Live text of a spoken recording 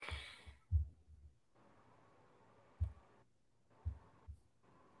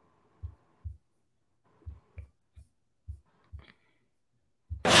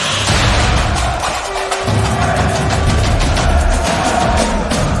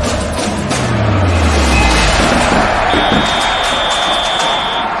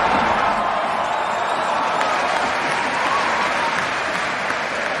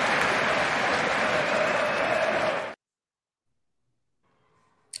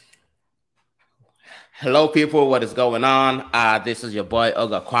Hello, people. What is going on? This is your boy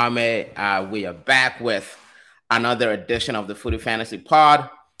Oga Kwame. We are back with another edition of the Footy Fantasy Pod,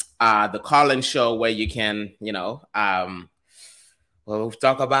 the call-in show where you can, where we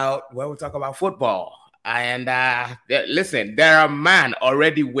talk about football. And listen, there are man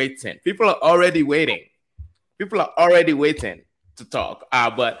already waiting. People are already waiting. People are already waiting to talk.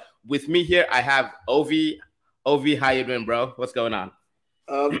 But with me here, I have Ovi. Ovi, how you doing, bro? What's going on?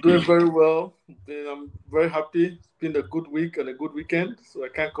 I'm doing very well. I'm very happy. It's been a good week and a good weekend, so I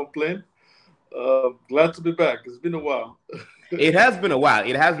can't complain. Glad to be back. It's been a while. It has been a while.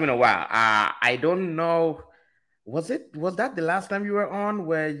 It has been a while. I don't know. Was that the last time you were on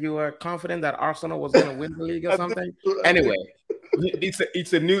where you were confident that Arsenal was going to win the league or I think, something? I think Anyway,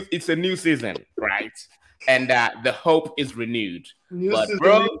 it's a new season, right? And the hope is renewed. new But season,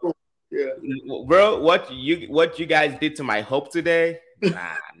 bro, new hope. Yeah. what you guys did to my hope today?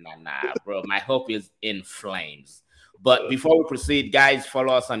 Nah, bro. My hope is in flames. But before we proceed, guys,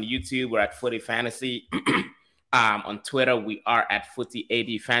 follow us on YouTube. We're at Footy Fantasy. On Twitter, we are at Footy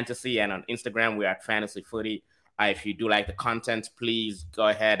AD Fantasy, and on Instagram, we're at Fantasy Footy. If you do like the content, please go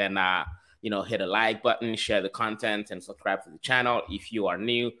ahead and hit a like button, share the content, and subscribe to the channel. If you are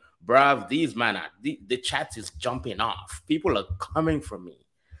new, bruv, the chat is jumping off. People are coming for me.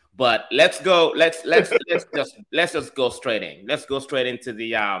 But let's go. Let's just go straight in. Let's go straight into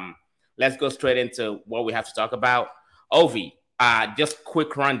what we have to talk about. Ovi, just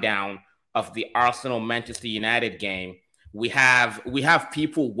quick rundown of the Arsenal Manchester United game. We have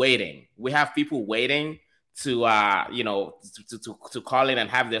people waiting. We have people waiting to to call in and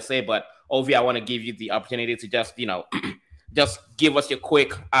have their say. But Ovi, I want to give you the opportunity to just just give us your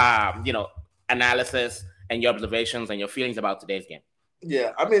quick analysis and your observations and your feelings about today's game.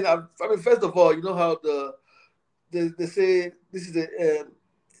 Yeah. I mean, first of all, you know how they say this is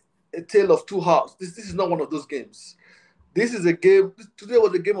a tale of two halves. This is not one of those games. This is a game. Today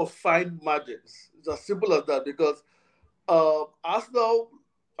was a game of fine margins. It's as simple as that because Arsenal,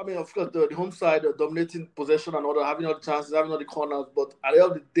 I mean, of course, the home side are dominating possession and all that, having all the chances, having all the corners. But at the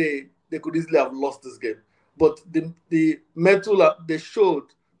end of the day, they could easily have lost this game. But the metal they showed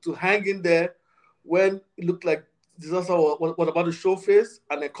to hang in there when it looked like disaster was about to show face,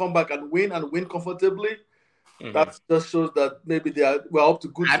 and then come back and win comfortably. Mhm. That just shows that maybe we're up to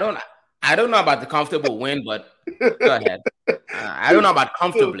good. I don't I don't know about the comfortable win, but go ahead. I don't know about So,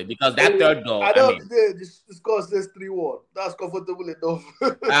 comfortably because that third goal. I I know mean, today the score says 3-1. That's comfortable enough.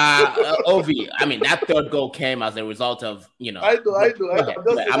 Ovi. I mean, that third goal came as a result of I know, I know, I Go know. ahead. I'm Go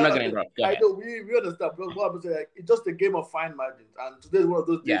just ahead. saying I'm not that. going to interrupt. Go I ahead. know we understand. But what I'm saying, like, it's just a game of fine margins, and today is one of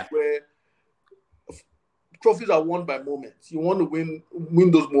those days Yeah. where trophies are won by moments. You want to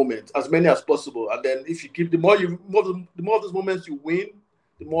win those moments as many as possible, and then if you keep the more of those moments you win,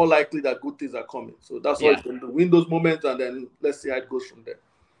 the more likely that good things are coming. So that's all Yeah. you can do. Win those moments, and then let's see how it goes from there.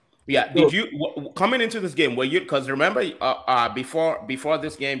 Yeah. So, Did you coming into this game? Were you because remember before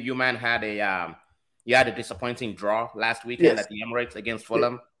this game, you man had a disappointing draw last weekend yes, at the Emirates against yeah,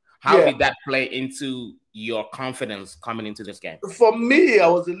 Fulham. How yeah. did that play into your confidence coming into this game? For me, I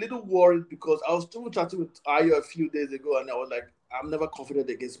was a little worried because I was still chatting with Ayo a few days ago, and I was like, I'm never confident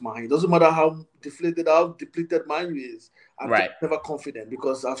against Man U. It doesn't matter how depleted Man U is. I'm just Right. never confident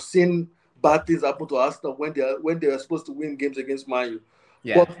because I've seen bad things happen to Arsenal when they are supposed to win games against Man U.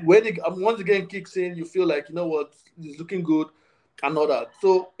 Yeah. But when once the game kicks in, you feel like, you know what, it's looking good and all that.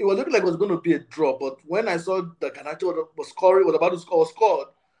 So it was looking like it was going to be a draw. But when I saw that Garnacho was scoring, was about to score, scored,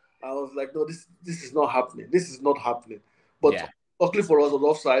 I was like, no, this is not happening. This is not happening. But Yeah. luckily for us, it was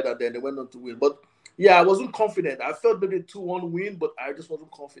offside, and then they went on to win. But yeah, I wasn't confident. I felt maybe a 2-1 win, but I just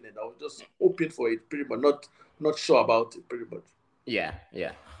wasn't confident. I was just hoping for it, pretty much. Not sure about it, pretty much. Yeah,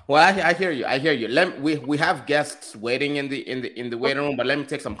 yeah. Well, I hear you. I hear you. We have guests waiting in the waiting room, but let me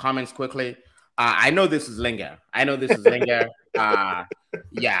take some comments quickly. I know this is linger. I know this is linger. Uh,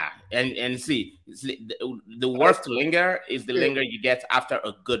 yeah, and see, the worst linger is the Yeah. linger you get after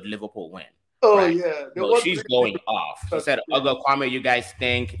a good Liverpool win, Oh right? yeah, there So was she's going off. She said, "Oga Kwame, you guys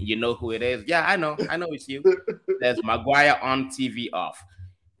stink. You know who it is." Yeah, I know. I know it's you. There's Maguire on TV off,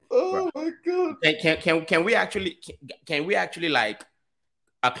 bro. oh my god. Can we actually like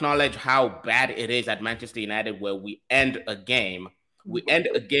acknowledge how bad it is at Manchester United where we end a game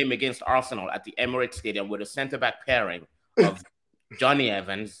against Arsenal at the Emirates Stadium with a centre back pairing of Johnny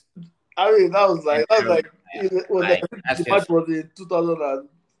Evans I mean, and Harry Maguire. it was like Like that's the match just was in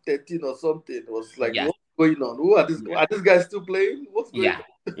 2013 or something. It was like, yeah, what's going on? Who are these? yeah, Are these guys still playing? What's going yeah.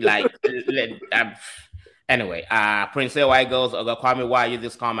 Like anyway, Prince White goes, Oga Kwame, why are you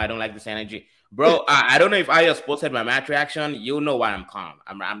this calm? I don't like this energy. Bro, I don't know if I just posted my match reaction. You know why I'm calm.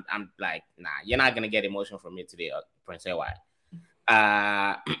 I'm like, nah, you're not gonna get emotion from me today, Prince AY.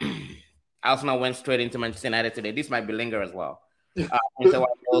 Uh, Arsenal went straight into Manchester United today. This might be linger as well. Prince AY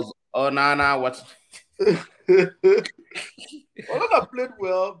goes, oh nah, what's Onaga played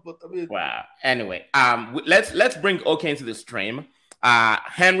well, but I mean, wow. Anyway, let's bring OK into the stream.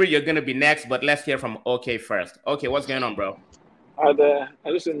 Henry, you're gonna be next, but let's hear from OK first. Okay, what's going on, bro? Hi there.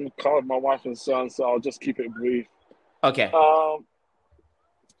 I'm just in the car with my wife and son, so I'll just keep it brief. Okay. Well,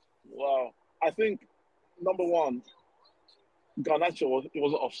 I think number one, Garnacho wasn't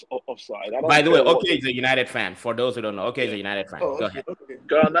offside. By the way, OK is a United fan. For those who don't know, OK is a United fan. Go ahead. Okay.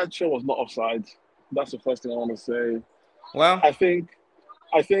 Garnacho was not offside. That's the first thing I want to say. Well, I think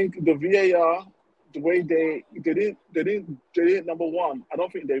the VAR, the way they didn't number one, I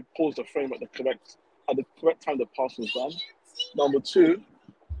don't think they paused the frame at the correct time the pass was done. Number two,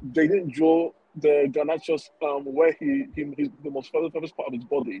 they didn't draw the Garnacho's where he the most furthest part of his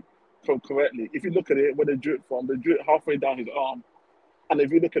body correctly. If you look at it, where they drew it halfway down his arm, and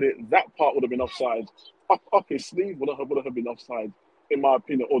if you look at it, that part would have been offside. Up his sleeve would have been offside, in my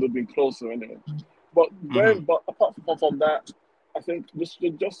opinion, or would have been closer anyway. But but apart from that, I think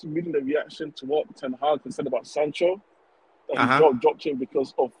just reading the reaction to what Ten Hag has said about Sancho, that he dropped him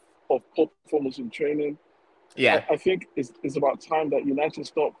because of poor performance in training. Yeah, I think it's about time that United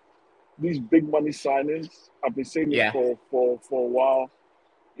stop these big money signings. I've been saying it for a while.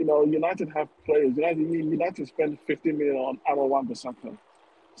 You know, United have players. United spent 50 million on Wan-Bissaka,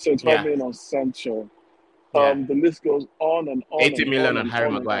 75 million on Sancho. The list goes on and on. 80 million on Harry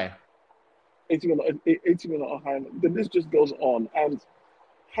Maguire. 80 million on Harry. The list just goes on. And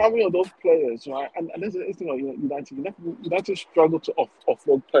how many of those players, right? And there's an thing about United struggle to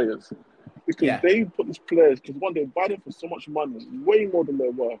offload players. Because they put these players, because one, they buy them for so much money, way more than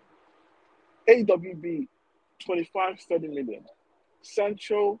they're worth. AWB, 25, 30 million.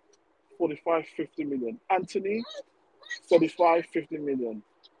 Sancho, 45, 50 million. Anthony, 45, 50 million.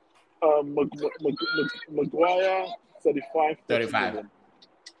 Maguire, 35, 30 million.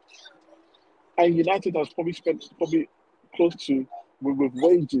 And United has probably spent close to, with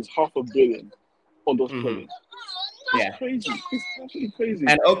wages, $500 million on those players. It's crazy. It's absolutely crazy.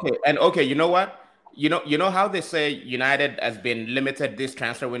 And okay, you know what? You know how they say United has been limited this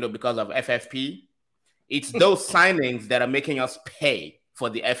transfer window because of FFP? It's those signings that are making us pay for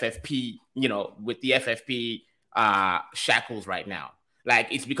the FFP, you know, with the FFP shackles right now.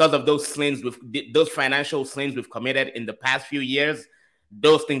 Like, it's because of those those financial slings we've committed in the past few years.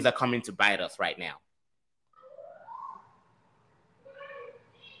 Those things are coming to bite us right now.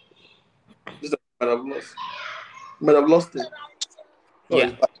 Might have lost it.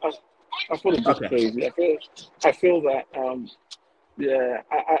 Yeah, I feel it's just crazy. I feel that I'll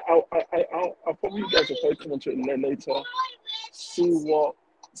probably guys will probably come onto it later. See what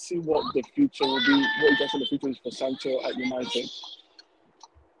the future will be. What you guys think the future is for Sancho at United.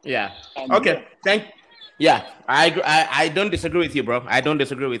 Yeah. Okay. I agree. I don't disagree with you, bro. I don't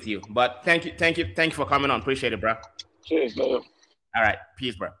disagree with you. But thank you for coming on. Appreciate it, bro. Cheers, bro. All right,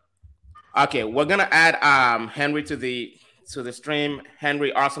 peace, bro. Okay, we're gonna add Henry to the stream.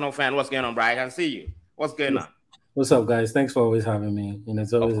 Henry, Arsenal fan, what's going on, bro? I can see you. What's going on? What's up, guys? Thanks for always having me. You know,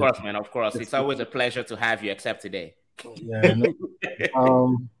 it's always of course, man. Of course, it's always a pleasure to have you, except today. Yeah.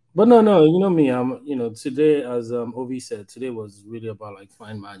 But no, you know me. Today, as Ovi said, today was really about like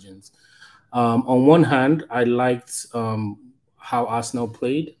fine margins. On one hand, I liked how Arsenal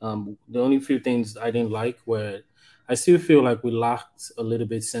played. The only few things I didn't like were I still feel like we lacked a little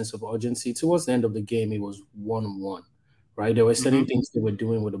bit sense of urgency. Towards the end of the game, it was 1-1, right? There were certain things they were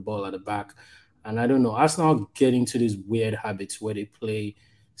doing with the ball at the back. And I don't know, Arsenal get into these weird habits where they play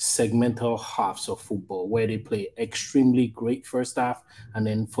segmental halves of football, where they play extremely great first half, and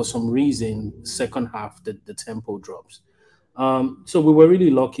then for some reason, second half, the tempo drops. So we were really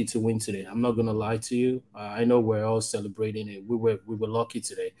lucky to win today. I'm not gonna lie to you. I know we're all celebrating it. We were lucky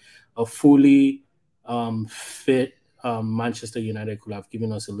today. A fully fit Manchester United could have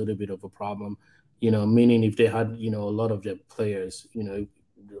given us a little bit of a problem. You know, meaning if they had a lot of their players, the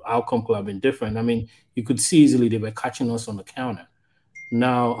outcome could have been different. I mean, you could see easily they were catching us on the counter.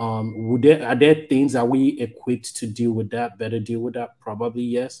 Now, are there things that we equipped to deal with that? Better deal with that? Probably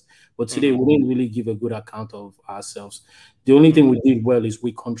yes. But today we didn't really give a good account of ourselves. The only thing we did well is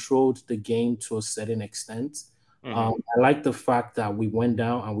we controlled the game to a certain extent. I like the fact that we went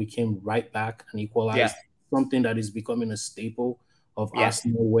down and we came right back and equalized. Something that is becoming a staple of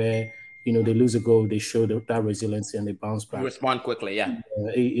Arsenal, where they lose a goal, they show that resiliency and they bounce back. Respond quickly,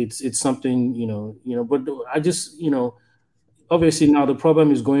 it's something But I just Obviously, now the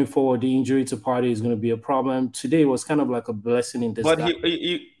problem is going forward. The injury to Partey is going to be a problem. Today was kind of like a blessing in But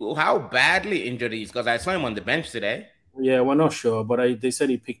disguise. how badly injured he is? Because I saw him on the bench today. Yeah, we're not sure, but they said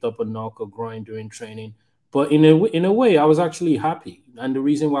he picked up a knock or groin during training. But in a way, I was actually happy, and the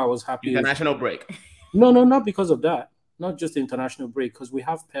reason why I was happy is International break. no, no, not because of that. Not just the international break, because we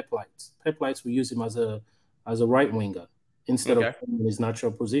have Pep Lights. Pep Lights, we use him as a right winger instead of Okay. in his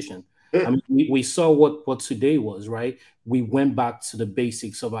natural position. I mean, we saw what today was, right? We went back to the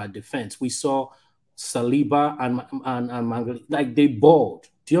basics of our defense. We saw Saliba and Mangali, like they balled.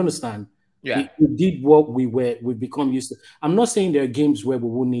 Do you understand? Yeah. We did what we've become used to. I'm not saying there are games where we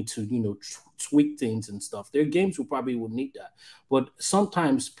will need to, tweak things and stuff. There are games we probably would need that, but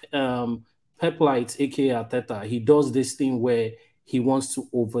sometimes Pep Light, aka Arteta, he does this thing where he wants to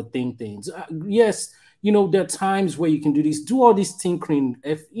overthink things. Yes, there are times where you can do this, do all this tinkering,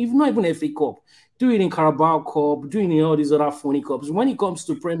 even not even FA Cup, do it in Carabao Cup, do it in all these other phony cups. When it comes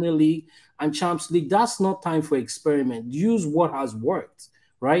to Premier League and Champions League, that's not time for experiment. Use what has worked,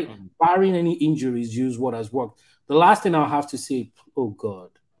 right? Mhm. Barring any injuries, use what has worked. The last thing I'll have to say, oh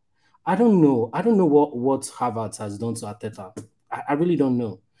God, I don't know. I don't know what Havertz has done to Arteta. I really don't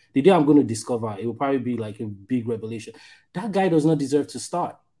know. The day I'm going to discover, it will probably be like a big revelation. That guy does not deserve to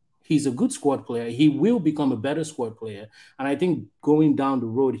start. He's a good squad player. He will become a better squad player, and I think going down the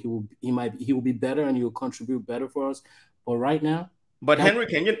road, he will be better and he will contribute better for us. But right now, But that Henry,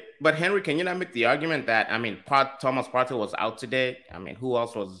 can you not make the argument that Thomas Partey was out today? I mean, who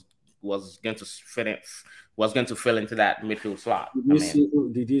else was going to fill into that midfield slot?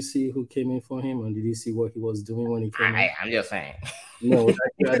 did you see who came in for him, and did you see what he was doing when he came in? I'm just saying. No,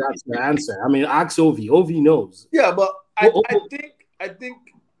 that's the answer. I mean, ask Ovi. Ovi knows. Yeah, but I think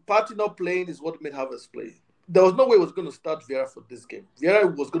Partey not playing is what made Havertz play. There was no way he was going to start Vieira for this game.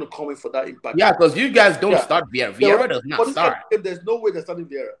 Vieira was going to come in for that impact. Yeah, because you guys don't start Vieira. Vieira does not start. Game, there's no way they're starting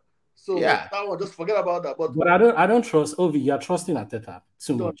Vieira. So yeah, that one, just forget about that. But I don't trust Ovi. You're trusting Arteta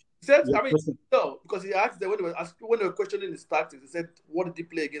too much. No, because he asked them when they were questioning his tactics. He said, "What did he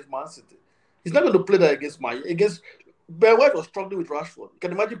play against Man City? He's not going to play that against Ben White was struggling with Rashford. You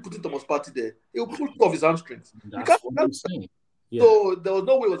can imagine putting Thomas Partey there. He'll pull two of his hamstrings. That's what I'm saying. Yeah. So there was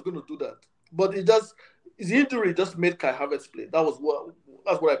no way he was going to do that. But his injury just made Kai Havertz play. That's what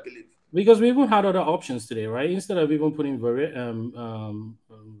I believe. Because we even had other options today, right? Instead of even putting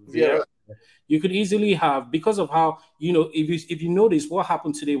Vieira, you could easily have, because of how, if you notice, what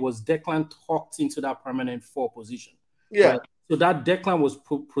happened today was Declan tucked into that permanent 4 position. Yeah. Right? So that Declan was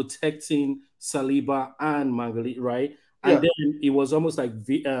protecting Saliba and Mangali, right? And then it was almost like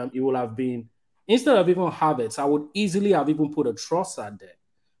it would have been, instead of even Havertz, I would easily have even put a Trossard there.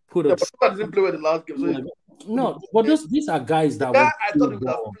 But Trossard didn't play with the last game. So no, but these are guys that I thought he would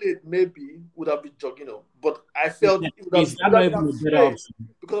have played, maybe would have been Jorginho, but I felt it would have played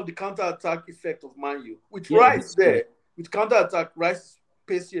because of the counter-attack effect of Man U. With Rice there, with counter-attack, Rice is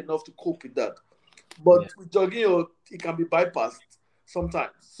pacey enough to cope with that. But with Jorginho, it can be bypassed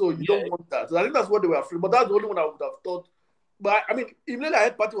sometimes. So you don't want that. So I think that's what they were afraid. But that's the only one I would have thought. But I mean, even though I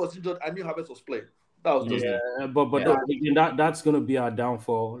heard Partey was injured, I knew Havertz was playing. That was just that's going to be our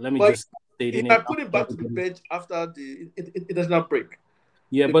downfall. Let me just state it. I put him back to the bench after the international break.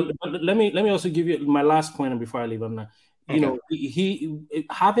 Yeah, but let me also give you my last point before I leave on that. He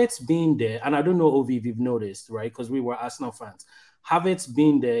Havertz being there, and I don't know if you've noticed, right? Because we were Arsenal fans. Havertz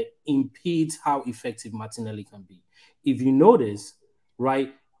being there impedes how effective Martinelli can be. If you notice,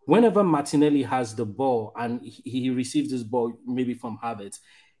 right, whenever Martinelli has the ball and he receives this ball maybe from Havertz,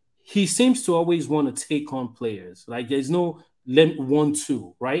 he seems to always want to take on players. Like there's no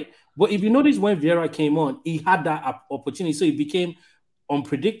 1-2, right? But if you notice when Vieira came on, he had that opportunity, so he became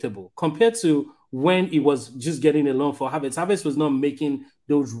unpredictable compared to when he was just getting along for Havertz. Havertz was not making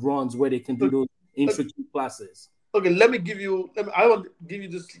those runs where they can do those intricate passes. Okay, I want to give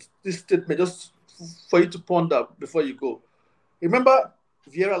you this statement just for you to ponder before you go. Remember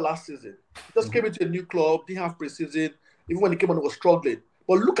Vieira last season? He just came into a new club, didn't have preseason. Even when he came on, he was struggling.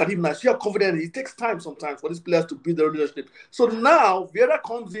 But look at him now. So you're confident. It takes time sometimes for these players to build their relationship. So now Vieira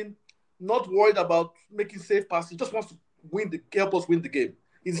comes in, not worried about making safe passes. He just wants to help us win the game.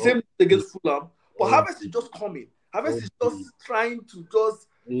 It's the same against Fulham. But Havertz is just coming. Havertz is just trying to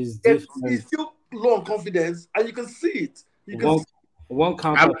he's still low on confidence, and you can see it. You can see one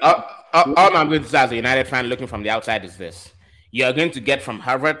counter. All I'm going to say as a United fan looking from the outside is this: you're going to get from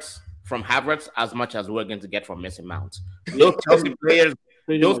Havertz as much as we're going to get from Mason Mount. Those Chelsea players,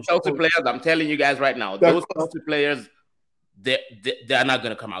 I'm telling you guys right now, those Chelsea players they're not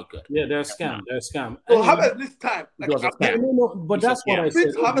going to come out good. Yeah, they're a scam. They're a scam. So Havertz this time, It was a like, scam. No, but It's a that's what scam. I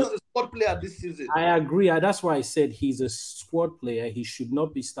said. Havertz as a squad player this season. I agree. That's why I said he's a squad player. He should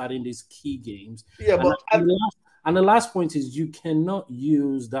not be starting these key games. Yeah, And the last point is you cannot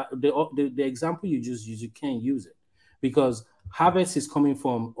use that the example you just used. You can't use it because Havertz is coming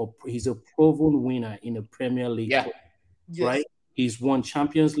from he's a proven winner in a Premier League, Yeah. club, right? He's won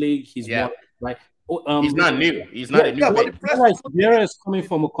Champions League. He's won right. He's not new. He's not a new player. Vieira is coming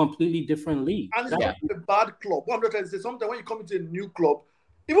from a completely different league. And it's not a bad club. What I'm trying to say, sometimes when you come into a new club,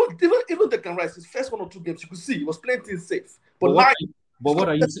 even Declan Rice, his first 1 or 2 games, you could see he was playing things safe. But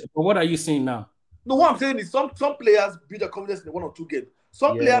what are you saying now? No, what I'm saying is some players build their confidence in 1 or 2 games.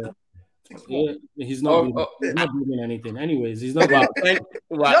 Some players. He's not doing anything. Anyways, he's not.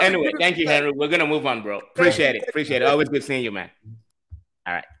 Anyway, thank you, Henry. We're gonna move on, bro. Appreciate it. Always good seeing you, man.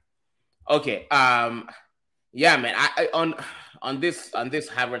 All right. Okay. Yeah, man. I on this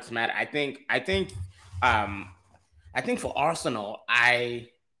Havertz matter, I think for Arsenal, I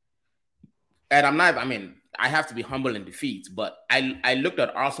have to be humble in defeat, but I looked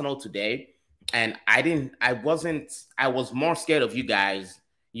at Arsenal today and I was more scared of you guys,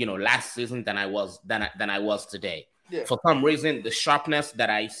 last season than I was today. Yeah. For some reason, the sharpness that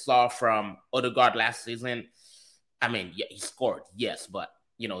I saw from Odegaard last season, he scored, yes, but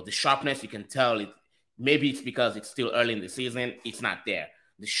the sharpness, you can tell maybe it's because it's still early in the season, it's not there.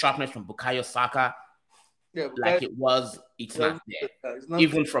 The sharpness from Bukayo Saka, it's not there.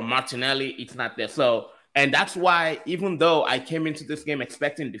 Even from Martinelli, it's not there. So, and that's why, even though I came into this game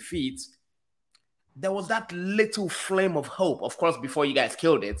expecting defeat, there was that little flame of hope. Of course, before you guys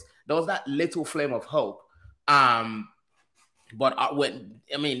killed it, there was that little flame of hope. But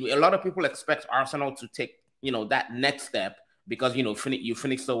a lot of people expect Arsenal to take, that next step because, you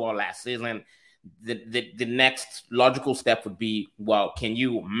finished so well last season. The next logical step would be, well, can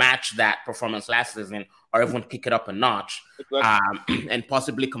you match that performance last season or even pick it up a notch, and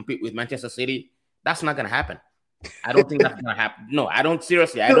possibly compete with Manchester City? That's not going to happen. I don't think that's going to happen. No, I don't think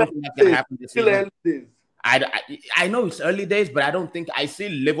that's going to happen this season. I know it's early days, but I don't think I see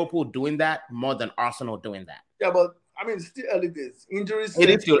Liverpool doing that more than Arsenal doing that. Yeah, but it's still early days. Injuries. It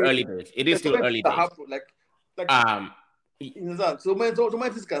is still early days. So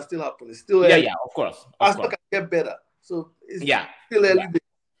Manchester can still happen. It's still of course. Arsenal can get better. So it's still early days.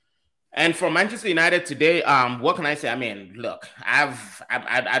 And for Manchester United today, what can I say? Look,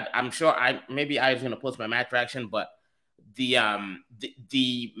 I'm sure maybe I was going to post my match reaction, but the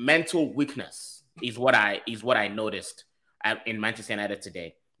mental weakness is what I noticed in Manchester United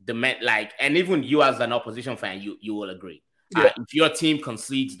today. And even you as an opposition fan, you will agree. If your team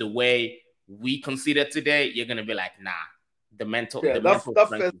concedes the way we conceded today, you're going to be like, nah. That's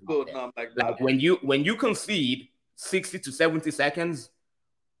first goal. No, like when you concede 60 to 70 seconds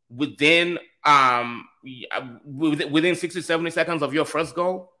within 60 to 70 seconds of your first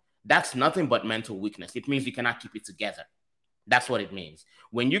goal, that's nothing but mental weakness. It means you cannot keep it together. That's what it means.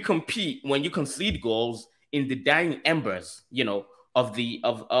 When you concede goals in the dying embers, of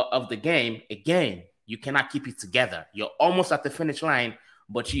the game, again, you cannot keep it together. You're almost at the finish line,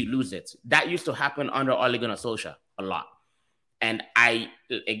 but you lose it. That used to happen under Ole Gunnar Solskjaer a lot. And I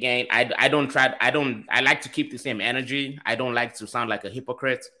like to keep the same energy. I don't like to sound like a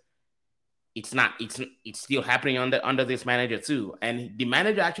hypocrite. It's still happening under this manager too. And the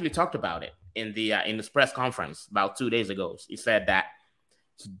manager actually talked about it in this press conference about 2 days ago. He said that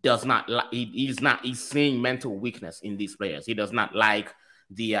he's seeing mental weakness in these players. He does not like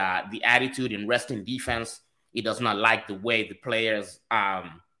the attitude in resting defense. He does not like the way the players,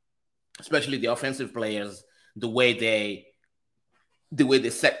 especially the offensive players, the way they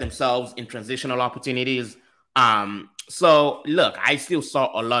set themselves in transitional opportunities. So look, I still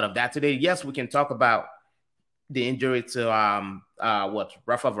saw a lot of that today. Yes, we can talk about the injury to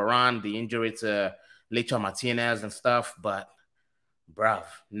Rafa Varane, the injury to Licho Martinez and stuff, but bruv,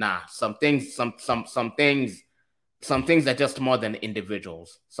 nah. Some things are just more than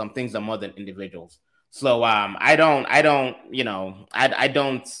individuals. Some things are more than individuals. So I don't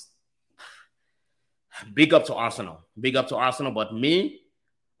big up to Arsenal. But me,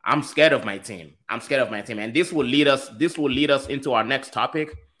 I'm scared of my team. And this will lead us into our next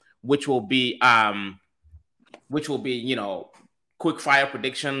topic, which will be quick fire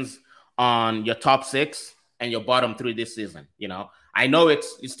predictions on your top 6 and your bottom 3 this season. I know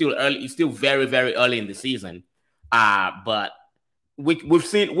it's still early, it's still very, very early in the season. But we've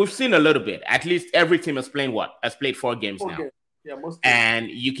seen a little bit. At least every team has played 4 games now. Yeah, most. And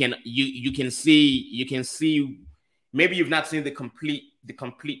you can see maybe you've not seen the complete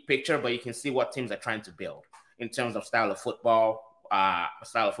picture, but you can see what teams are trying to build in terms of style of football,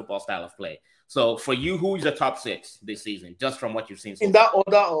 style of play. So for you, who is the top 6 this season, just from what you've seen so In far? that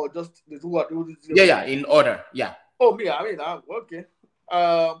order, or just the two? Yeah, in order. Yeah. Oh, me. I mean, okay.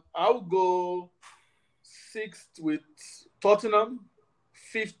 I'll go 6th with Tottenham,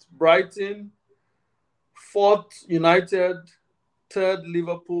 5th Brighton, 4th United, 3rd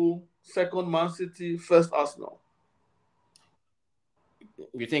Liverpool, 2nd Man City, 1st Arsenal.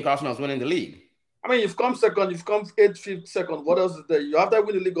 You think Arsenal's winning the league? I mean, you've come second, you've come 8th, 5th, second. What else is there? You have to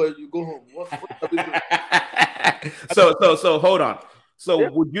win the league or you go home. What are we doing? So hold on. So Yeah.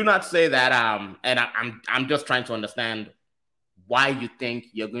 would you not say that? And I'm just trying to understand why you think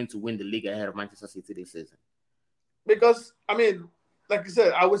you're going to win the league ahead of Manchester City this season. Because I mean, like you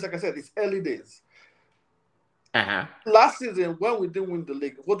said, it's early days. Last season, when we didn't win the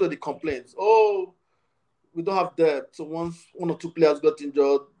league, what were the complaints? Oh, we don't have depth. So once 1 or 2 players got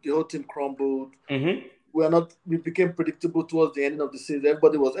injured, the whole team crumbled. Mm-hmm. We became predictable towards the end of the season.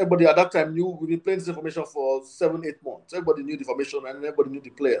 Everybody at that time knew we've been playing this information for 7-8 months. Everybody knew the formation and everybody knew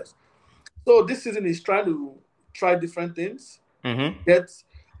the players. So this season is trying to try different things.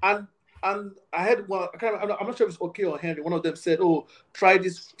 Mm-hmm. And I had one. I'm not sure if it's okay or Henry. One of them said, "Oh, try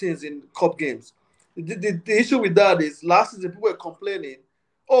these things in cup games." The issue with that is last season people were complaining,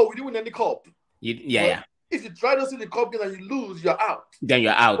 "Oh, we didn't win any cup." Yeah. If you try those in the cup game and you lose, you're out. Then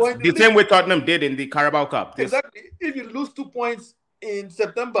you're out. The same way Tottenham did in the Carabao Cup. Exactly. If you lose 2 points in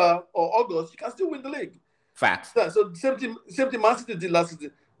September or August, you can still win the league. Facts. So the same thing Man City did last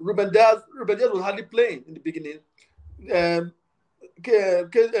season. Ruben Diaz was hardly playing in the beginning.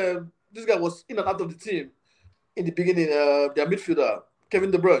 This guy was in and out of the team in the beginning. Their midfielder, Kevin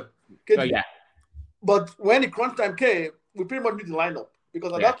De Bruyne. Oh, yeah. But when the crunch time came, we pretty much knew the lineup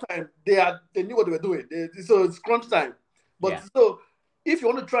because at that time they knew what they were doing. So it's crunch time. But so if you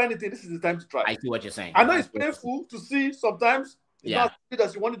want to try anything, this is the time to try. I see what you're saying. I know it's painful to see sometimes. It's not as good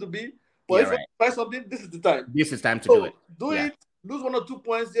as you want it to be. But if you want to try something, this is the time. This is time to do it. Do it. Lose 1 or 2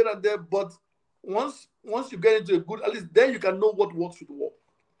 points here and there. But once you get into a good, at least then you can know what works with what.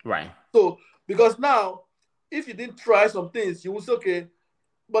 Right. So because now, if you didn't try some things, you will say, okay,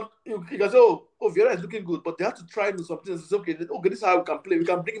 but you can say, oh, Vieira is looking good, but they have to try some things. It's okay, this is how we can play. We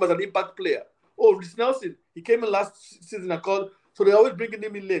can bring him as an impact player. Oh, Reece Nelson, he came in last season and called, so they're always bringing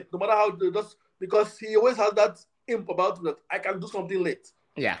him in late, no matter how they just because he always has that imp about him that I can do something late.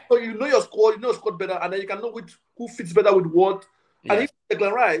 Yeah. So you know your squad better, and then you can know who fits better with what. Yes. And if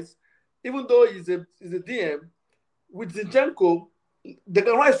Declan Rice, even though he's a DM, with Zinchenko,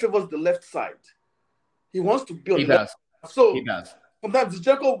 Declan Rice favors the left side. He wants to be on the left side. So he does. Sometimes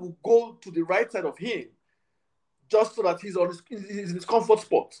Zinchenko will go to the right side of him just so that he's in his comfort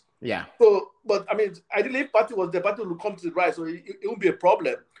spot. Yeah. So, but I mean, ideally, if Partey was there, Partey will come to the right, so it won't be a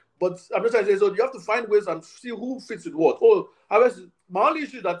problem. But I'm just trying to say, so you have to find ways and see who fits with what. Oh, my only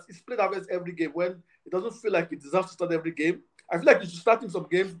issue is that he's played Havertz every game when it doesn't feel like he deserves to start every game. I feel like you should start him some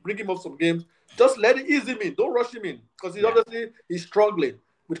games, bring him off some games. Just let him ease him in. Don't rush him in because obviously he's struggling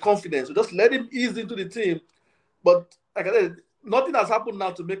with confidence. So just let him ease into the team. But like I said, nothing has happened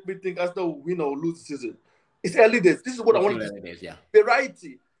now to make me think Arsenal will win or lose the season. It's early days. This is what I want to see.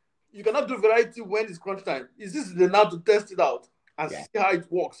 Variety. You cannot do variety when it's crunch time. This is the now to test it out and see how it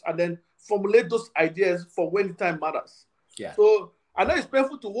works and then formulate those ideas for when the time matters. Yeah. So I know it's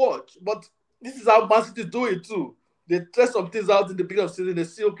painful to watch, but this is how Man City do it too. They test some things out in the beginning of the season. They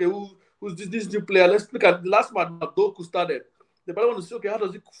see, okay, who's this new player? Let's look at the last match that Doku started. They probably want to see, okay, how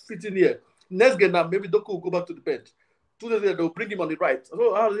does it fit in here? Next game now, maybe Doku will go back to the bench. 2 days later, they'll bring him on the right.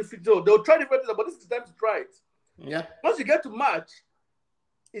 So how does it fit? So they'll try different things, but this is the time to try it. Yeah. Once you get to match,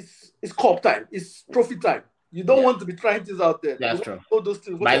 it's cup time. It's trophy time. You don't want to be trying things out there. That's true. All those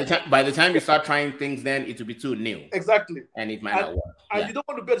things. By the time you start trying things, then it will be too new. Exactly. And it might not work. And you don't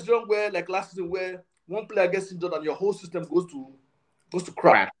want to be a situation where, like last season, where one player gets injured and your whole system goes to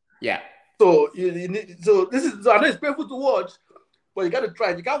crap. Yeah. So you need. So this is. I know it's painful to watch, but you got to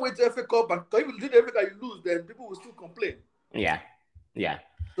try. You can't wait to FA Cup, and if you do the FA Cup, you lose, then people will still complain. Yeah.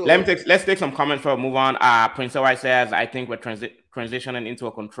 So, let's take some comments before we move on. Prince White says, I think we're transitioning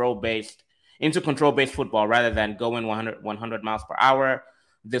into control-based football rather than going 100 miles per hour.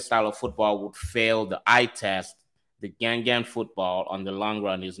 This style of football would fail the eye test. The gang football on the long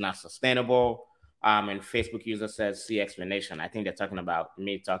run is not sustainable. And Facebook user says, see explanation. I think they're talking about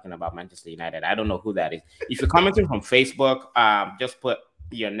Manchester United. I don't know who that is. If you're commenting from Facebook, just put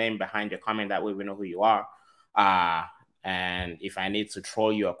your name behind your comment. That way we know who you are. And if I need to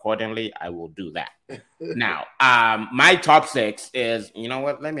troll you accordingly, I will do that. Now, my top 6 is, you know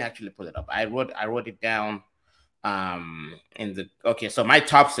what? Let me actually pull it up. I wrote it down. So my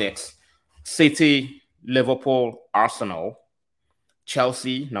top 6: City, Liverpool, Arsenal,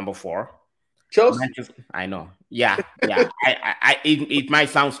 Chelsea, number 4. Chelsea. Manchester, I know. Yeah. It might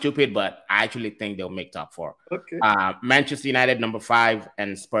sound stupid, but I actually think they'll make top 4. Okay. Manchester United, number 5,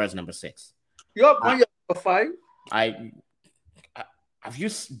 and Spurs, number 6. You have Man United number 5. Have you?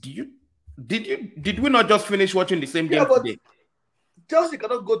 Did we not just finish watching the same game today? Chelsea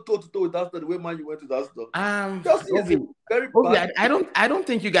cannot go toe to toe with Arsenal the way Man U went with Arsenal. Chelsea is very bad. I don't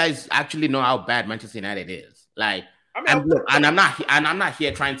think you guys actually know how bad Manchester United is. Like, I'm not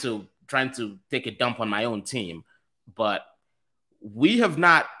here trying to take a dump on my own team, but we have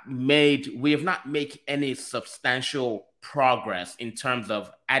not made any substantial progress in terms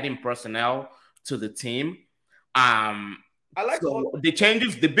of adding personnel to the team. I like the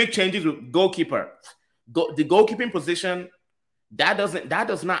big changes with goalkeeper. The goalkeeping position, that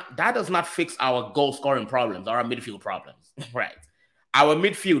does not fix our goal scoring problems or our midfield problems, right? Our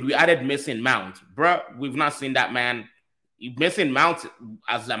midfield, we added Mason Mount, bro. We've not seen that man. Mason Mount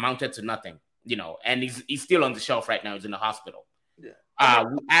has amounted to nothing, and he's still on the shelf right now. He's in the hospital. Yeah.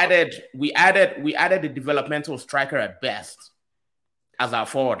 We added the developmental striker at best as our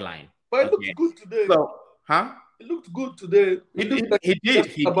forward line. But it looks good today. So, It looked good today.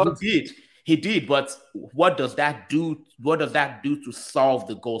 He did. But what does that do? What does that do to solve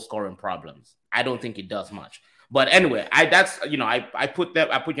the goal scoring problems? I don't think it does much. But anyway, I put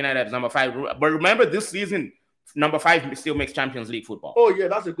United as number 5. But remember, this season, number 5 still makes Champions League football. Oh yeah,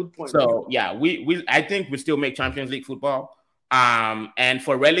 that's a good point. So yeah, I think we still make Champions League football. And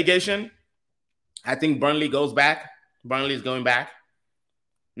for relegation, I think Burnley goes back. Burnley is going back.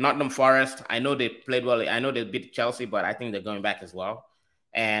 Nottingham Forest, I know they played well. I know they beat Chelsea, but I think they're going back as well.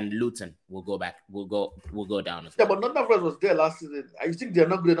 And Luton will go back. Will go down as well. Yeah, but Nottingham Forest was there last season. I think they're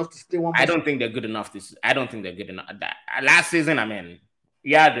not good enough to stay one. I don't think they're good enough. I don't think they're good enough. Last season, I mean,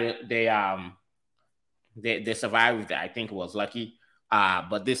 yeah, they survived. I think it was lucky.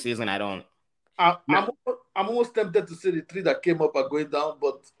 But this season, I don't. I'm almost tempted to say the 3 that came up are going down,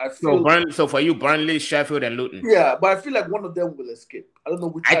 but I feel so for you, Burnley, Sheffield, and Luton. Yeah, but I feel like one of them will escape. I don't know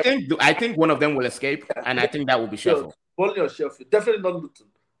which. I think one of them will escape, and I think that will be Sheffield. Burnley or Sheffield, definitely not Luton.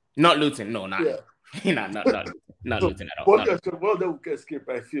 Not Luton, no, not. Yeah. not Luton at all. Burnley or Sheffield, one of them will escape.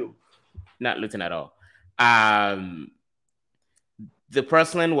 I feel. Not Luton at all. The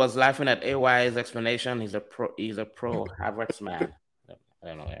person was laughing at AY's explanation. He's a pro Havertz man. I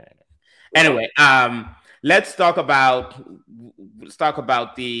don't know. Anyway, let's talk about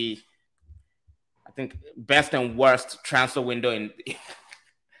the, I think, best and worst transfer window in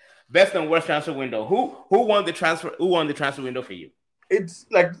best and worst transfer window. Who won the transfer window for you? It's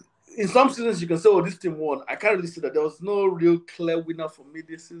like in some seasons you can say, "Oh, this team won." I can't really say that. There was no real clear winner for me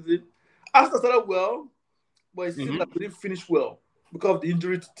this season. Arsenal started well, but it seemed like we didn't finish well because of the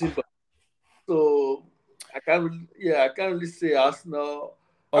injury to Timber. So I can't really say Arsenal.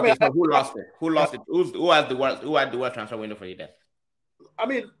 Okay, so who lost it? Who lost it? Who had the worst transfer window for you then? I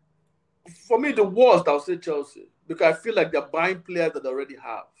mean, for me, the worst, I'll say Chelsea, because I feel like they're buying players that they already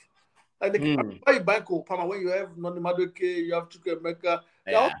have. Like why you buying Cole Palmer when you have Noni Madueke, you have Chukwuemeka?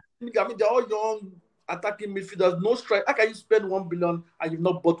 They're all young attacking midfielders, no strike. How can you spend $1 billion and you've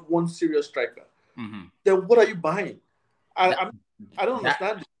not bought one serious striker? Mm-hmm. Then what are you buying? I don't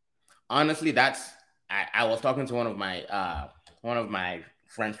understand. Honestly, I was talking to one of my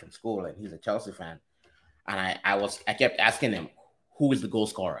friends from school, and he's a Chelsea fan, and I kept asking him, who is the goal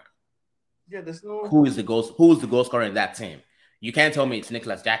scorer? Yeah, there's no who is the goal scorer in that team. You can't tell me it's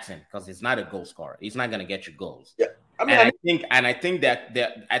Nicholas Jackson, because he's not a goal scorer. He's not going to get you goals. Yeah, I think that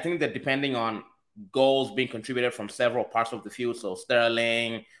depending on goals being contributed from several parts of the field, so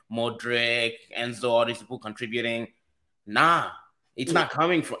Sterling, Modric, Enzo, all these people contributing. It's not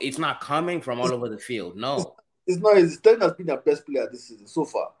coming from all over the field. No. It's not. Sterling has been their best player this season so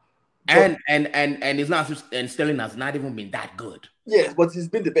far, and it's not. And Sterling has not even been that good. Yes, but he's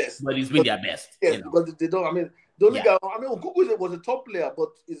been the best. But he's been their best. Yes, because they don't. I mean, the only guy. I mean, Okuku was a top player, but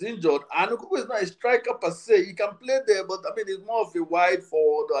he's injured. And Okuku is not a striker per se. He can play there, but I mean, he's more of a wide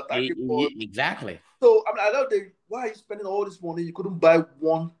forward, attacking forward. Exactly. So I mean, I don't think why are you spending all this money? You couldn't buy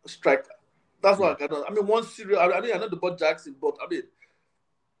one striker. That's what I don't. I mean, one serious. I know the bought Jackson, but I mean,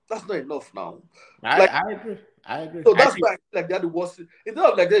 that's not enough now. I agree. So that's why I feel like they're the worst. Instead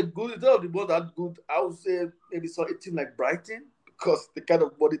of like they're good, instead of the ones that are good, I would say maybe a team like Brighton, because the kind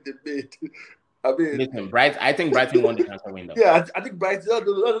of money they made. I mean, listen, I think Brighton won the transfer window. Yeah, I think Brighton. That's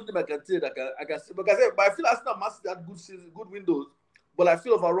the only thing I can say that I can say. But I feel Arsenal must have good season, good windows. But I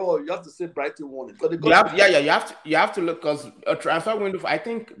feel overall, you have to say Brighton won it. You have to look, because a transfer window. I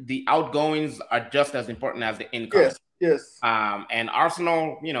think the outgoings are just as important as the income. Yes. And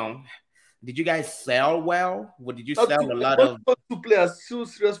Arsenal, Did you guys sell well? What did you sell a lot of? Two players, two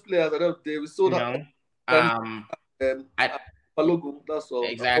serious players. I don't. They we sold You out. know, um, I Balogun. That's all.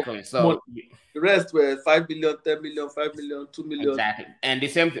 exactly. So The rest were 5 million, 10 million, 5 million, 2 million. exactly. And the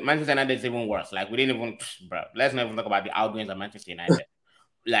same Manchester United is even worse. Like we didn't even, bro. Let's not even talk about the outgoings of Manchester United.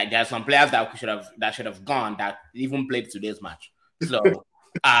 Like there are some players that should have gone that even played today's match. So,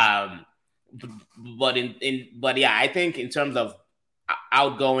 but yeah, I think in terms of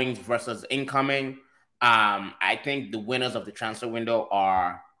outgoings versus incoming, I think the winners of the transfer window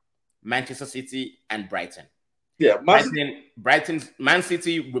are Manchester City and Brighton. Yeah, Man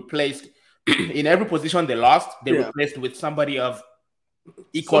City replaced in every position they lost. They replaced with somebody of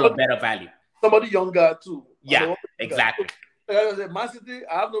equal or better value. Somebody younger too. Yeah, exactly. Man City,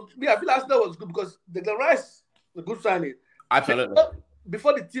 I feel Arsenal was good because Declan Rice was a good signing. Absolutely.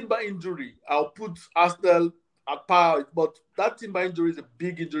 Before the Timber injury, I'll put Arsenal at par, but that Timber injury is a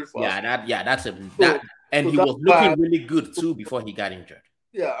big injury for us. And he was looking really good too before he got injured.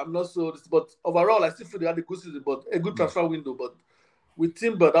 Yeah, I'm not so, but overall, I still feel they had a good season, but a good transfer window. But with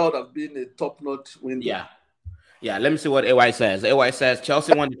Timber, that would have been a top-notch window. Yeah. Let me see what AY says. AY says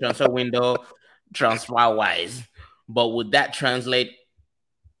Chelsea won the transfer window transfer-wise, but would that translate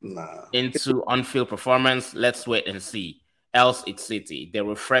into on-field performance? Let's wait and see. Else, it's City. They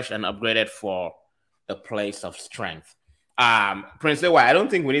refreshed and upgraded for a place of strength. Prince AY, I don't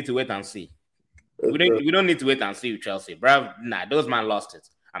think we need to wait and see. We don't need to wait and see with Chelsea, bro. Nah, those man lost it.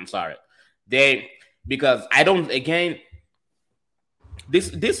 I'm sorry. Because I don't. Again,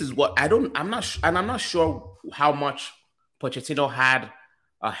 this is what I don't. I'm not sure how much Pochettino had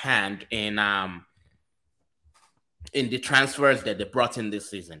a hand in the transfers that they brought in this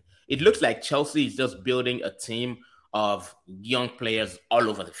season. It looks like Chelsea is just building a team of young players all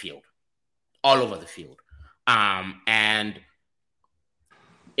over the field, and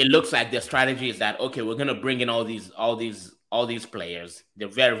it looks like their strategy is that, okay, we're going to bring in all these players. They're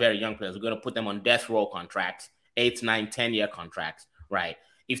very, very young players. We're going to put them on death row contracts, 8, 9, 10-year contracts, right?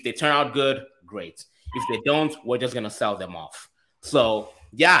 If they turn out good, great. If they don't, we're just going to sell them off. So,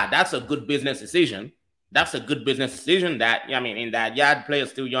 yeah, that's a good business decision. That, in that,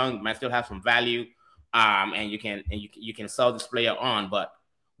 players still young, might still have some value, and you can sell this player on. But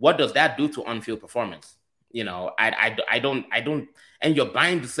what does that do to on-field performance? I don't, and you're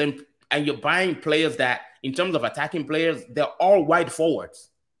buying the same, and you're buying players that, in terms of attacking players, they're all wide forwards.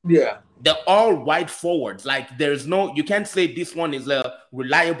 Yeah. They're all wide forwards. Like you can't say this one is a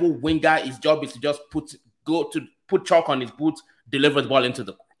reliable winger. His job is to just put chalk on his boots, deliver the ball into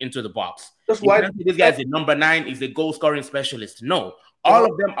the box. That's why this guy's a number 9, is a goal scoring specialist. No, all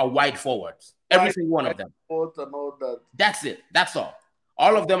of them are wide forwards. Every single one of them. And all that. That's it. That's all.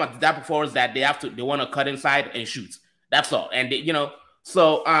 All of them are the type of forwards that they want to cut inside and shoot. That's all. And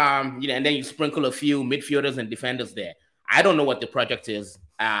and then you sprinkle a few midfielders and defenders there. I don't know what the project is.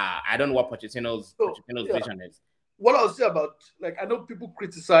 I don't know what Pochettino's vision is. What I'll say about, I know people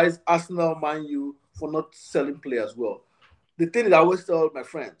criticize Arsenal, Man U for not selling players well. The thing that I always tell my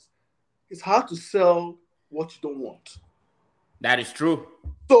friends, it's hard to sell what you don't want. That is true.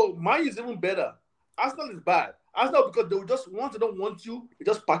 So Man U is even better. Arsenal is bad. Arsenal, because they will just want, they don't want you, they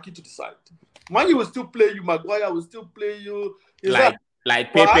just pack you to the side. Man U will still play you. Maguire will still play you. Like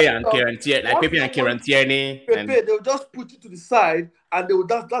Pepe and Kieran Tierney. They'll just put you to the side, and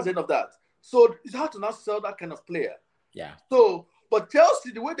that's the end of that. So it's hard to not sell that kind of player. Yeah. So, but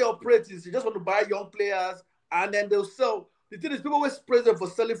Chelsea, the way they operate is you just want to buy young players, and then they'll sell. The thing is, people always praise them for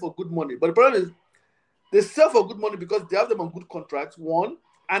selling for good money. But the problem is, they sell for good money because they have them on good contracts, one,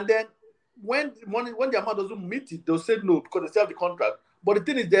 and then when the amount doesn't meet it, they'll say no because they still have the contract. But the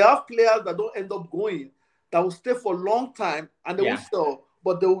thing is, they have players that don't end up going, that will stay for a long time, and they will sell,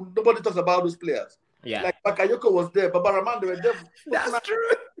 but nobody talks about those players. Yeah. Like Bakayoko was there, Baba Rahman, they were there. That's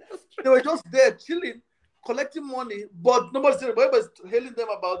true. They were just there chilling, collecting money, but everybody's hailing them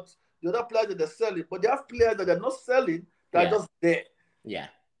about the other players that they're selling. But they have players that they're not selling, that are just there. Yeah.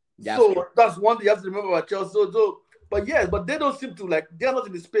 That's one thing you have to remember about Chelsea. But they don't seem to, they're not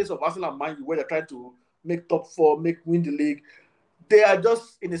in the space of Arsenal and Man U where they're trying to make top 4, win the league. They are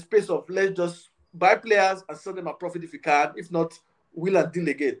just in a space of, let's just buy players and sell them a profit if we can. If not, will and deal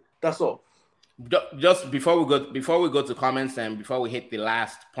again. That's all. Just before we go to comments and before we hit the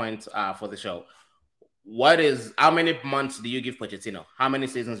last point for the show, how many months do you give Pochettino? How many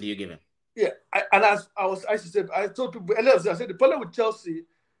seasons do you give him? Yeah, I told people earlier, I said the problem with Chelsea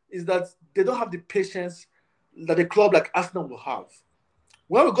is that they don't have the patience that a club like Arsenal will have.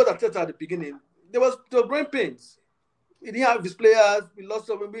 When we got Arteta at the beginning, there were growing pains. He didn't have his players. We lost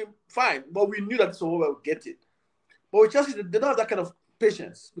some. Fine, but we knew that this was where we would get it. But with Chelsea, they don't have that kind of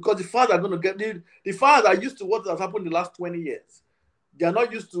patience because the fans are going to get the fans are used to what has happened in the last 20 years. They are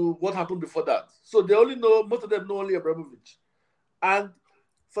not used to what happened before that. So they only know, most of them know only Abramovich. And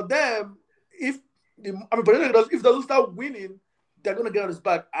for them, if they don't start winning, they're going to get on his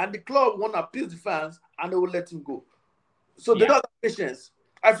back. And the club want to appease the fans and they will let him go. So they don't have patience.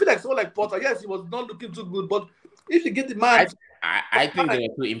 I feel like someone like Potter, yes, he was not looking too good, but if you get the man... I think they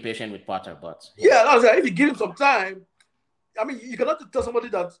were too impatient with Potter, but... Yeah, that's right. If you give him some time, I mean, you cannot tell somebody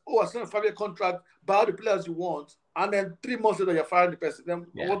that, I signed a 5-year contract, buy all the players you want, and then 3 months later you're firing the person. Then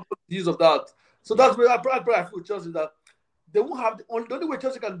what's the use of that? So that's where I feel with Chelsea that they won't have the only way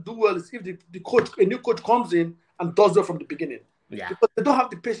Chelsea can do well is if a new coach comes in and does well from the beginning. Yeah. Because they don't have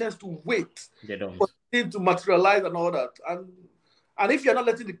the patience to wait for things to materialize and all that. And if you're not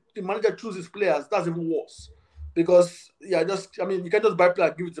letting the manager choose his players, that's even worse. Because you can't just buy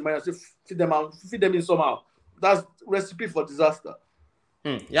players, give it to the manager, feed them in somehow. That's recipe for disaster.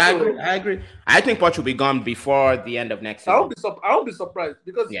 Yeah, I agree. I think Poch will be gone before the end of next season. I won't be surprised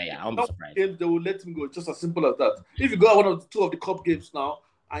because I won't be surprised. Games, they will let him go. Just as simple as that. If you go out one of the 2 of the cup games now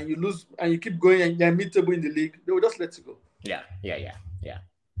and you lose and you keep going and you're mid-table in the league, they will just let you go. Yeah.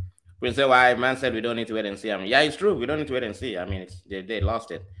 We say why man said we don't need to wait and see. I mean, yeah, it's true. We don't need to wait and see. I mean, they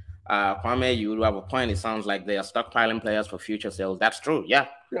lost it. Kwame, you have a point. It sounds like they are stockpiling players for future sales. That's true. Yeah,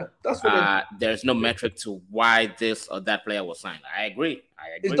 that's what. There's no metric to why this or that player was signed. I agree.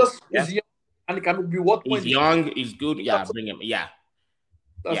 It's just he's young and it can be what point. He's young. He's good. Yeah, bring him. Yeah,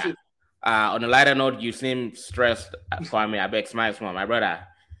 that's it. On a lighter note, you seem stressed, Kwame. I beg, smile, my brother.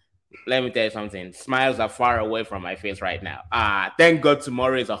 Let me tell you something. Smiles are far away from my face right now. Thank God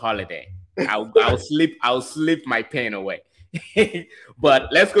tomorrow is a holiday. I'll sleep my pain away.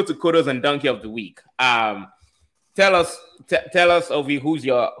 But let's go to kudos and donkey of the week. Tell us, Ovi,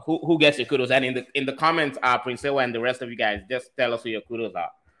 who gets your kudos, and in the comments, Prince Ewa and the rest of you guys, just tell us who your kudos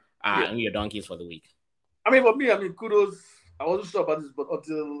are and your donkeys for the week. I mean, for me, kudos. I wasn't sure about this, but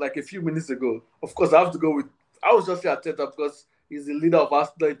until like a few minutes ago, of course, I have to go with. I was just Arteta because he's the leader of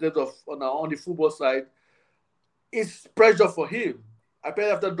Arsenal in terms of on the football side. It's pressure for him.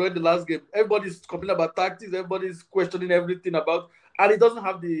 Apparently, after drawing the last game, everybody's complaining about tactics. Everybody's questioning everything about, and he doesn't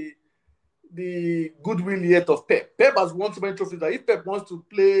have the goodwill yet of Pep. Pep has won so many trophies that if Pep wants to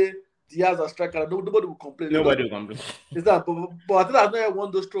play Diaz as striker, nobody will complain. Nobody will complain. Is that? But I think I've not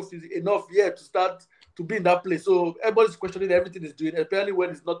won those trophies enough yet to start to be in that place. So everybody's questioning everything he's doing. Apparently,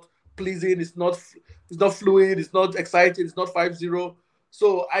 when it's not pleasing, it's not fluid, it's not exciting, it's not 5-0.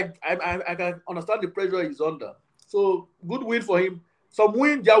 So I can understand the pressure he's under. So good win for him. Some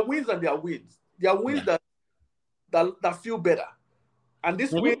wins, there are wins and there are wins. There are wins that feel better. And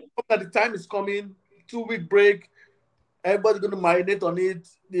this win, at the time is coming, 2-week break, everybody's going to marinate on it.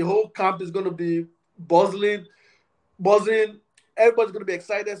 The whole camp is going to be buzzing. Everybody's going to be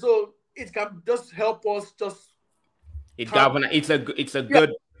excited. So it can just help us it's a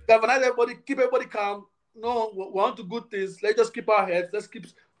good galvanize everybody, keep everybody calm. No, we want to good things. Let's just keep our heads.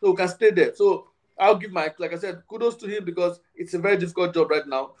 So we can stay there. So I'll give like I said, kudos to him because it's a very difficult job right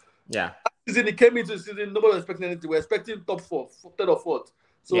now. Yeah. Last season, he came into the season, nobody was expecting anything. We're expecting top 4, 3rd or 4th.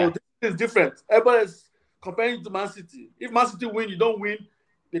 So this is different. Everybody's comparing to Man City. If Man City win, you don't win,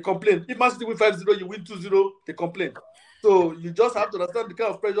 they complain. If Man City win 5-0, you win 2-0, they complain. So you just have to understand the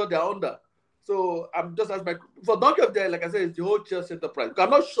kind of pressure they're under. So I'm just asking for donkey of there, like I said, it's the whole Chelsea enterprise. I'm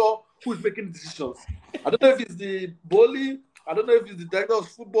not sure who's making decisions. I don't know if it's the Boli. I don't know if it's the director of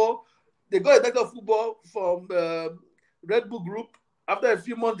football. They got a director of football from Red Bull Group. After a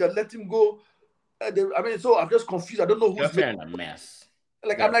few months, they let him go. So I'm just confused. I don't know who's making a mess.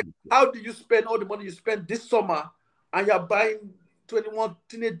 I'm like, how do you spend all the money you spent this summer and you're buying 21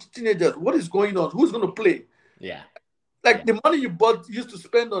 teenagers? What is going on? Who's going to play? Yeah. The money you used to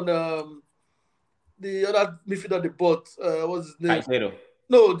spend on the other midfielder they bought. What's his name? Caicedo.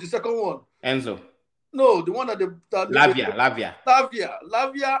 No, the second one. Enzo. No, the one that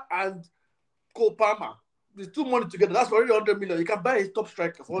Lavia and Cole Palmer. The 2 money together, that's already 100 million. You can buy a top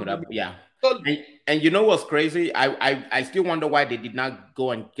striker for 100 million. Yeah. And you know what's crazy? I still wonder why they did not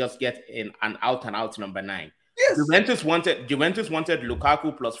go and just get an out-and-out number 9. Yes. Juventus wanted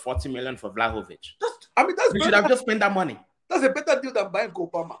Lukaku plus 40 million for Vlahovic. We should have just spent that money. That's a better deal than buying Cole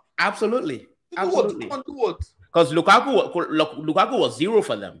Palmer. Absolutely. Do what? Because Lukaku was 0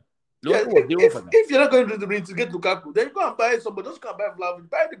 for them. If you're not going to the ring to get Lukaku, then you go and buy somebody. Just go and buy Vlahovic.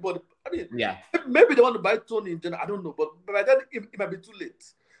 Buy anybody. Maybe they want to buy Tony in general. I don't know, but by then it might be too late.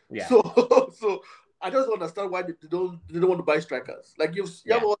 Yeah. So I just understand why they don't want to buy strikers. Like you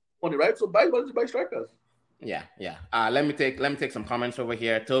have all the money, right? So buy strikers. Yeah, yeah. Let me take some comments over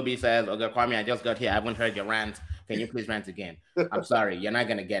here. Toby says, "Oga Kwame, I just got here. I haven't heard your rant. Can you please rant again?" I'm sorry, you're not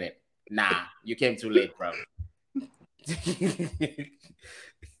gonna get it. Nah, you came too late, bro.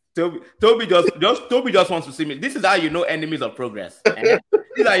 Toby just wants to see me. This is how you know enemies of progress. Eh? This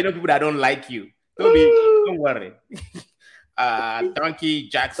is how you know people that don't like you. Toby, don't worry. Donkey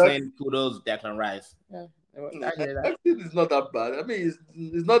Jackson, kudos, Declan Rice. Yeah, I hear that. I think it's not that bad. I mean,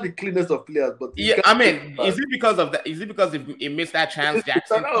 it's not the cleanest of players, but Yeah, I mean, is it because of that? Is it because he missed that chance,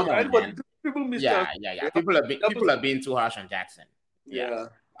 Jackson? Come on, man. People miss Yeah, chance. yeah, yeah. People are being too harsh on Jackson. Yeah.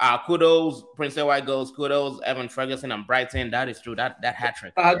 Yeah. Kudos, Prince White goals. Kudos, Evan Ferguson and Brighton. That is true. That hat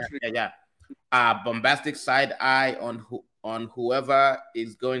trick. Yeah. Bombastic side eye on whoever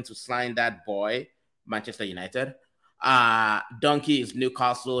is going to sign that boy, Manchester United. Donkey is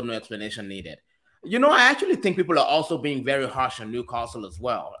Newcastle. No explanation needed. You know, I actually think people are also being very harsh on Newcastle as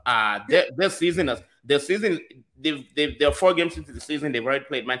well. This season, they're 4 games into the season. They've already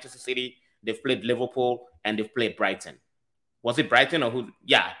played Manchester City, they've played Liverpool, and they've played Brighton. Was it Brighton or who?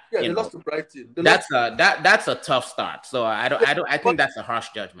 Yeah, they lost to Brighton. That's a tough start. So I think that's a harsh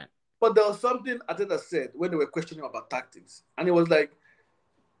judgment. But there was something Ateta said when they were questioning about tactics, and it was like,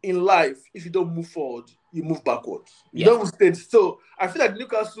 in life, if you don't move forward, you move backwards. You don't stay. So I feel like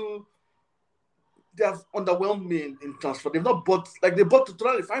Newcastle, they have underwhelmed me in transfer. They've not bought, like they bought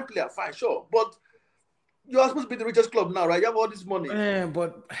to fine player, fine, sure. But you are supposed to be the richest club now, right? You have all this money.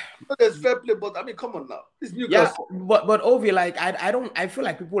 But there's fair play, but I mean, come on now. It's Newcastle. Yeah, but Ovi, like I feel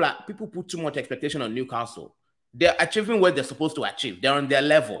like people put too much expectation on Newcastle. They're achieving what they're supposed to achieve. They're on their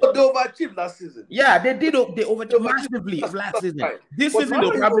level. But they overachieved last season. Yeah, they did. They overachieved massively last season. Fine. This season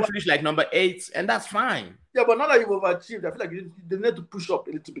they'll probably finish like number 8, and that's fine. Yeah, but now that you've overachieved, I feel like they need to push up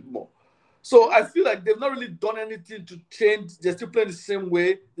a little bit more. So I feel like they've not really done anything to change. They're still playing the same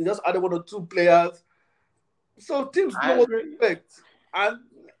way. They just added 1 or 2 players. So teams know what to expect. And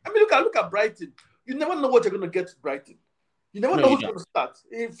I mean, look at Brighton. You never know what you're going to get with Brighton. You never know who's going to start.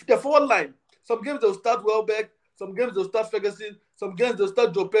 If they're forward line, some games they'll start Welbeck, some games they'll start Ferguson, some games they'll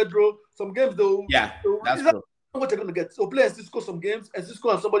start Joe Pedro, some games they'll... Yeah, that's true. You don't know what you're going to get. So play Cisco some games, and Cisco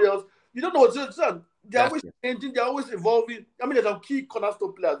and somebody else. You don't know what's going on. They're always changing. They're always evolving. I mean, there's some key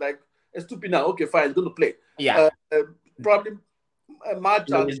cornerstone players like Estupina. Now. Okay, fine, he's going to play. Yeah. Probably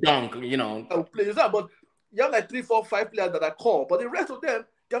March and... Dunk, you know. Play. But you have like 3, 4, 5 players that are core. But the rest of them,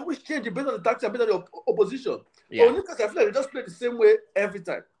 they're always changing based on the tactics and based on the opposition. Yeah. So Newcastle, I feel like they just play the same way every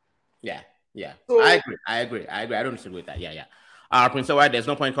time. Yeah. So, I agree. I don't disagree with that. Yeah. Prince White, there's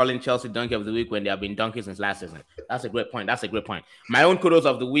no point calling Chelsea Donkey of the Week when they have been donkeys since last season. That's a great point. My own kudos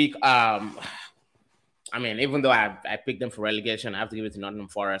of the week. I mean, even though I picked them for relegation, I have to give it to Nottingham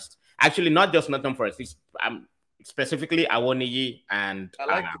Forest. Actually, not just Nottingham Forest. Specifically Awoniyi and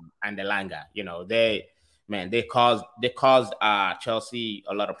Elanga. You know, they caused Chelsea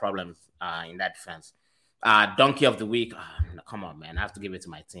a lot of problems in that defense. Donkey of the week. Come on, man. I have to give it to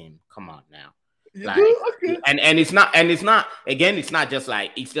my team. Come on now. Okay. And it's not again, it's not just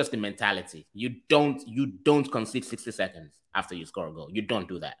like, it's just the mentality. You don't concede 60 seconds after you score a goal. You don't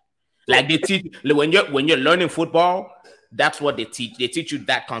do that. Like they teach when you're learning football, that's what they teach. They teach you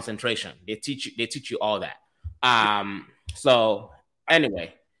that concentration. They teach you all that. So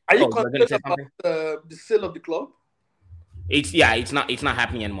anyway. Are you concerned about the sale of the club? It's not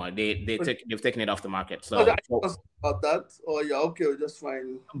happening anymore. They've taken it off the market. So about that, or you're okay, or just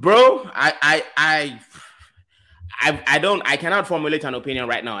fine, bro. I cannot formulate an opinion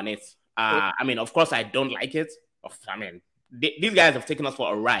right now on it. I mean, of course, I don't like it. I mean, these guys have taken us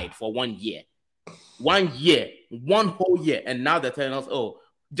for a ride for 1 year, 1 whole year, and now they're telling us, "Oh,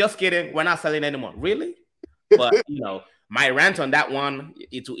 just kidding, we're not selling anymore." Really? But you know, my rant on that one,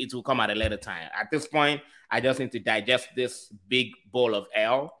 it will come at a later time. At this point, I just need to digest this big bowl of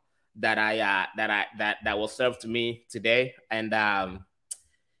ale that was served to me today, and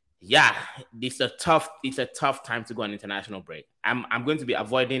it's a tough time to go on international break. I'm going to be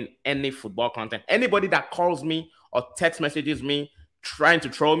avoiding any football content. Anybody that calls me or text messages me trying to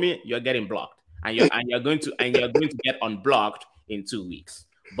troll me, you're getting blocked, and you're going to get unblocked in 2 weeks.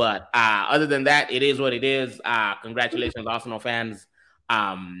 But other than that, it is what it is. Congratulations, Arsenal fans.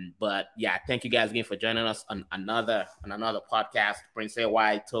 But yeah, thank you guys again for joining us on another podcast. Prince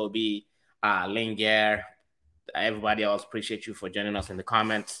White, Toby, Linger, everybody else, appreciate you for joining us in the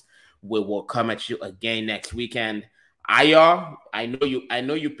comments. We will come at you again next weekend. Ayo, I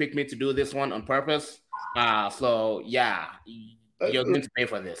know you picked me to do this one on purpose. So yeah, you're going to pay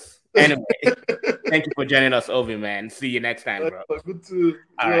for this. Anyway, thank you for joining us, Ovi, man. See you next time, bro. Good to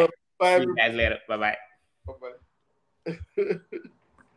all right. Bye. See you guys later. Bye-bye. Bye-bye.